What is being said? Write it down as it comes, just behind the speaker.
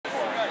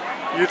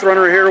Youth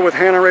runner here with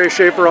Hannah Rae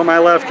Shaffer on my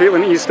left,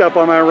 Kaitlyn Estep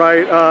on my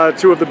right.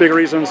 Two of the big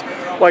reasons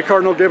why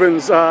Cardinal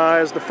Gibbons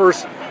is the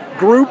first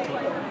group,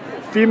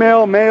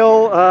 female,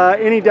 male,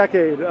 any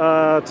decade,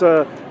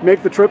 to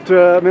make the trip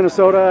to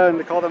Minnesota and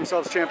to call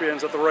themselves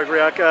champions at the Roy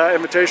Griak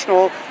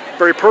Invitational.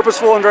 Very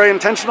purposeful and very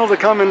intentional to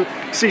come and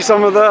see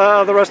some of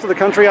the rest of the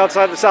country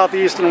outside the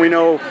Southeast, and we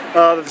know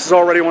that this is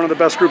already one of the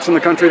best groups in the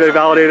country. They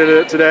validated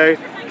it today.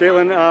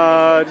 Kaitlyn,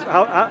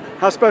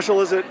 how special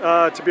is it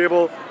to be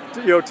able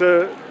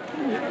to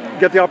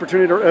get the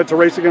opportunity to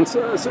race against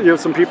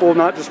some people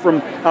not just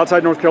from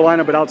outside North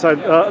Carolina but outside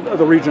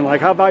the region?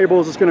 Like, how valuable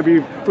is this going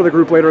to be for the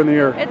group later in the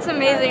year? It's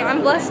amazing.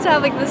 I'm blessed to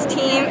have this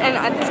team,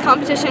 and this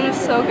competition is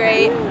so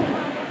great.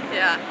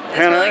 Yeah, it's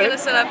Hannah, really going to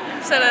set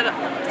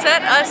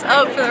us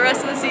up for the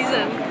rest of the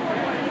season.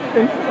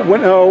 And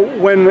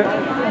when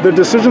the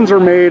decisions are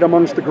made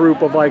amongst the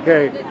group of like,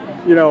 hey,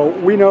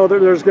 we know that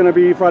there's going to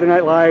be Friday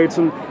Night Lights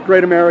and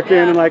Great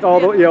American and like all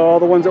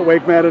the ones at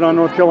Wake Med and on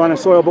North Carolina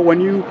soil. But when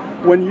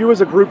you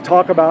as a group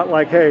talk about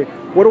like, hey,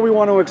 what do we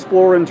want to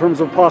explore in terms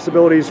of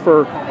possibilities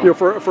for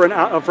an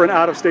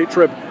out-of-state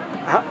trip?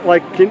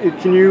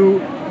 Can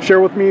you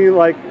share with me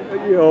like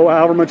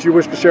however much you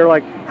wish to share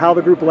like how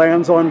the group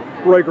lands on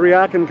Roy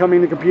Griak and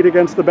coming to compete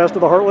against the best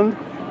of the Heartland?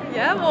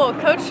 Yeah, well,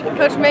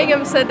 Coach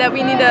Mangum said that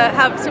we need to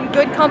have some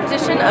good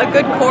competition, a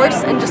good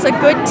course, and just a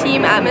good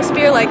team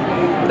atmosphere, like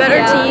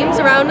better teams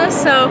around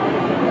us. So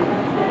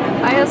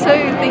I also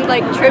think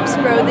like trips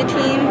grow the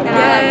team,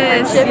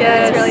 and friendship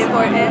is really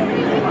important.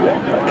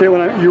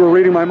 Kaitlyn, you were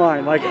reading my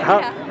mind. Like,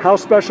 how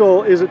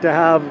special is it to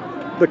have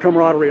the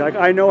camaraderie? Like,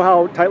 I know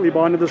how tightly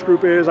bonded this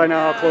group is. I know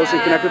how closely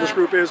connected this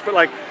group is. But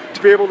like,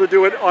 to be able to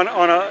do it on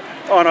a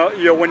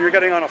when you're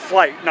getting on a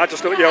flight, not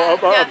just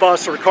a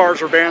bus or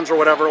cars or vans or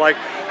whatever. Like,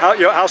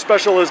 how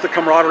special is the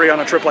camaraderie on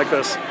a trip like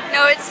this?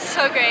 No, it's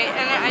so great,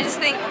 and I just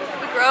think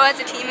we grow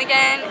as a team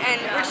again, and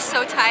we're just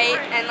so tight,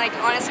 and like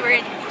honestly, we're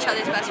each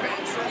other's best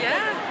friends.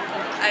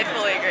 Yeah, I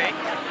fully agree.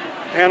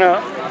 Hannah,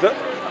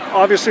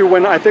 obviously,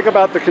 when I think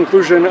about the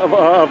conclusion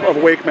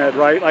of Wake Med,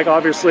 right? Like,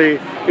 obviously,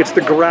 it's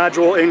the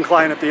gradual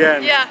incline at the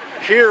end. Yeah.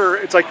 Here,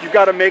 it's like you've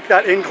got to make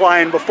that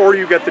incline before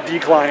you get the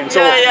decline.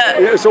 So,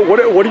 yeah. So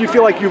what do you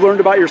feel like you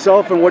learned about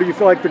yourself, and what do you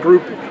feel like the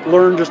group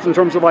learned just in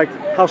terms of like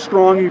how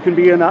strong you can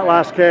be in that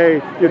last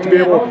K, to be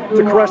able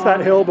to crest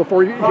that hill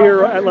before you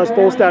here at Les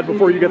Bolstad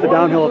before you get the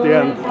downhill at the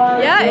end?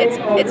 Yeah,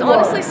 it's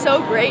honestly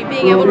so great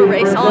being able to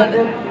race on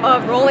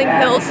rolling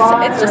hills.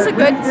 It's just a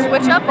good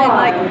switch up and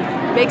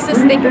like makes us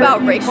think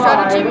about race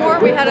strategy more.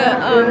 We had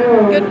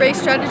a good race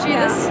strategy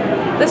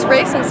this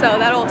race, and so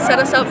that'll set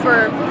us up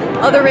for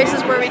other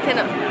races where we can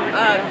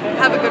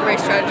have a good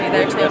race strategy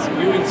there too.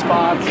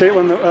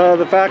 Kaitlyn,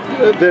 the fact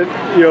that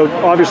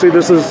obviously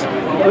this is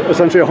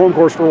essentially a home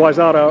course for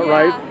Wayzata,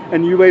 right?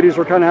 And you ladies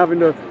were kind of having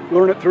to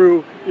learn it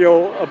through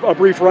a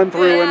brief run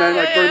through and then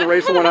like during the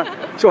race and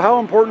whatnot. So how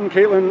important,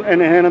 Kaitlyn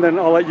and Hannah, then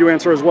I'll let you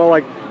answer as well,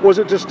 like was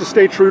it just to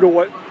stay true to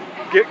what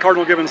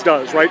Cardinal Gibbons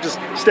does, right? Just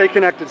stay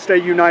connected, stay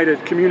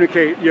united,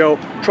 communicate,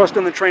 trust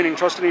in the training,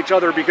 trust in each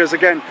other, because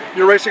again,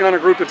 you're racing on a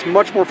group that's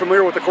much more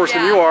familiar with the course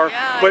than you are,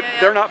 but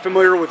they're not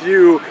familiar with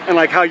you and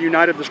like how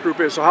united this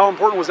group is. So how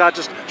important was that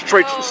just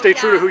to stay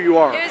true to who you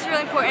are? It was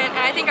really important, and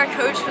I think our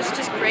coach was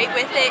just great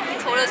with it. He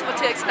told us what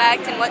to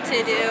expect and what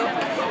to do.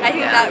 I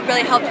think that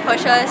really helped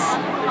push us.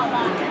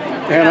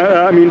 And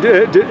I mean,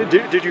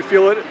 did you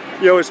feel it,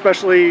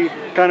 especially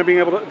kind of being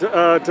able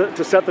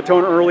to set the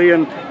tone early,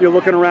 and you're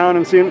looking around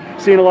and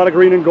seeing a lot of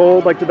green and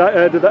gold? Like, did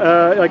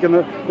that like in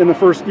the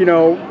first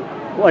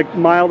like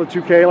mile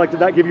to 2K, like did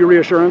that give you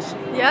reassurance?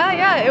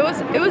 Yeah, it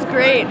was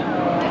great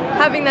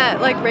having that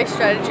like race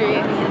strategy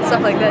and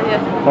stuff like that.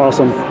 Yeah.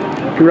 Awesome.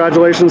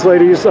 Congratulations,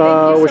 ladies.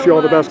 Thank you wish you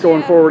all the much. best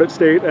going forward at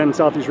state and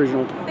Southeast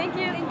Regional. Thank